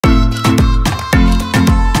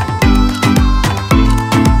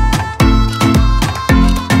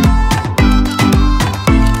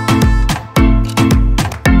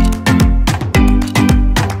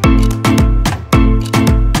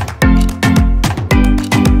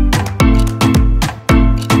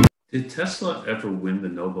Did Tesla ever win the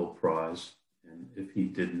Nobel Prize? And if he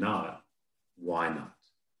did not, why not?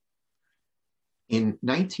 In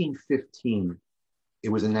 1915, it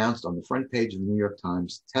was announced on the front page of the New York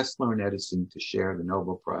Times, Tesla and Edison to share the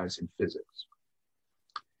Nobel Prize in physics.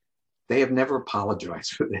 They have never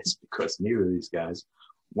apologized for this because neither of these guys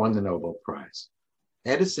won the Nobel Prize.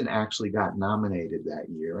 Edison actually got nominated that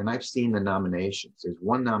year, and I've seen the nominations. There's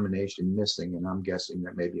one nomination missing, and I'm guessing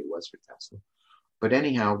that maybe it was for Tesla. But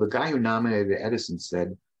anyhow, the guy who nominated Edison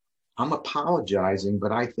said, I'm apologizing,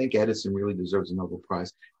 but I think Edison really deserves a Nobel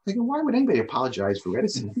Prize. I'm thinking, why would anybody apologize for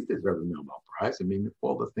Edison? He deserves a Nobel Prize. I mean,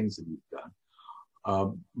 all the things that he's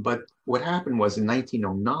done. But what happened was in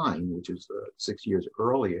 1909, which was 6 years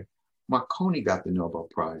earlier, Marconi got the Nobel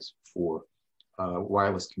Prize for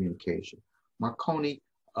wireless communication. Marconi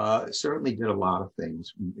certainly did a lot of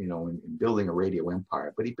things, in building a radio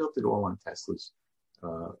empire, but he built it all on Tesla's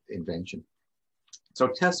invention. So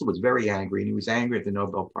Tesla was very angry, and he was angry at the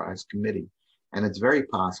Nobel Prize committee. And it's very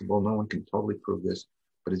possible, no one can totally prove this,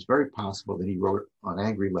 but it's very possible that he wrote an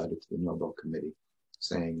angry letter to the Nobel committee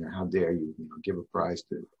saying, how dare you, give a prize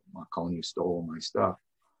to Marconi who stole all my stuff.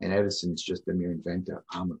 And Edison's just a mere inventor.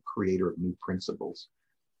 I'm a creator of new principles.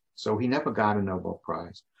 So he never got a Nobel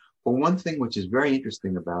Prize. But one thing which is very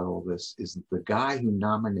interesting about all this is that the guy who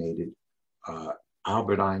nominated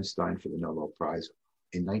Albert Einstein for the Nobel Prize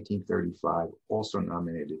in 1935 also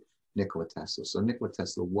nominated Nikola Tesla. So Nikola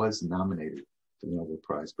Tesla was nominated for the Nobel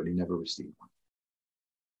Prize, but he never received one.